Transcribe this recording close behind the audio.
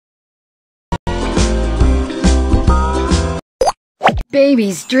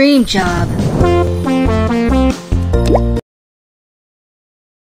Baby's dream job.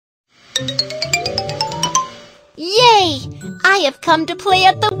 Yay! I have come to play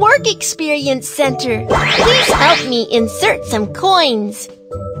at the Work Experience Center. Please help me insert some coins.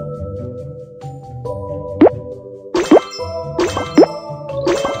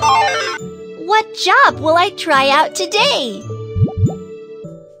 What job will I try out today?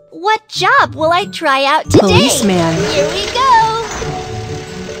 What job will I try out today? Policeman. Here we go.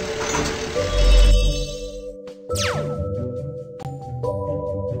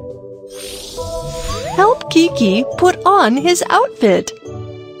 Help Kiki put on his outfit.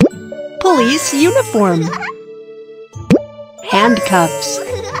 Police uniform. Handcuffs.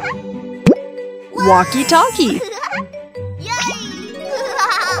 Walkie-talkie.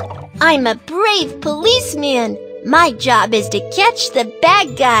 I'm a brave policeman. My job is to catch the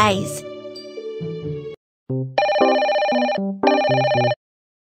bad guys.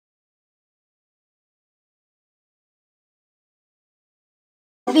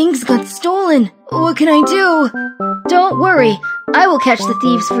 Things got stolen. What can I do? Don't worry, I will catch the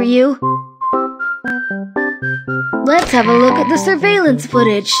thieves for you. Let's have a look at the surveillance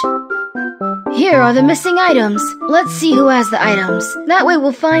footage. Here are the missing items. Let's see who has the items. That way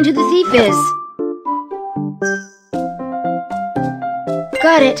we'll find who the thief is.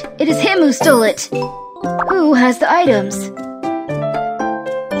 Got it. It is him who stole it. Who has the items?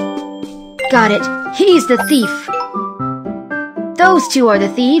 Got it. He's the thief. Those two are the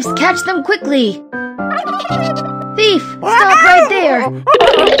thieves. Catch them quickly. Thief, stop right there.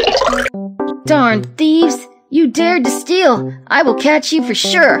 Darn thieves. You dared to steal. I will catch you for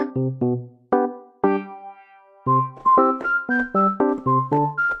sure.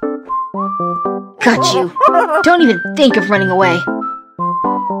 Got you. Don't even think of running away.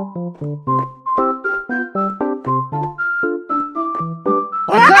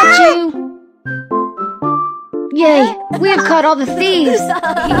 I got you. Yay, we have caught all the thieves.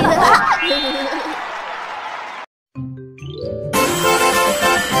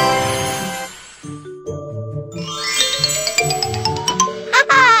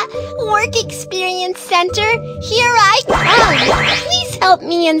 Work Experience Center, here I come. Please help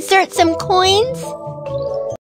me insert some coins.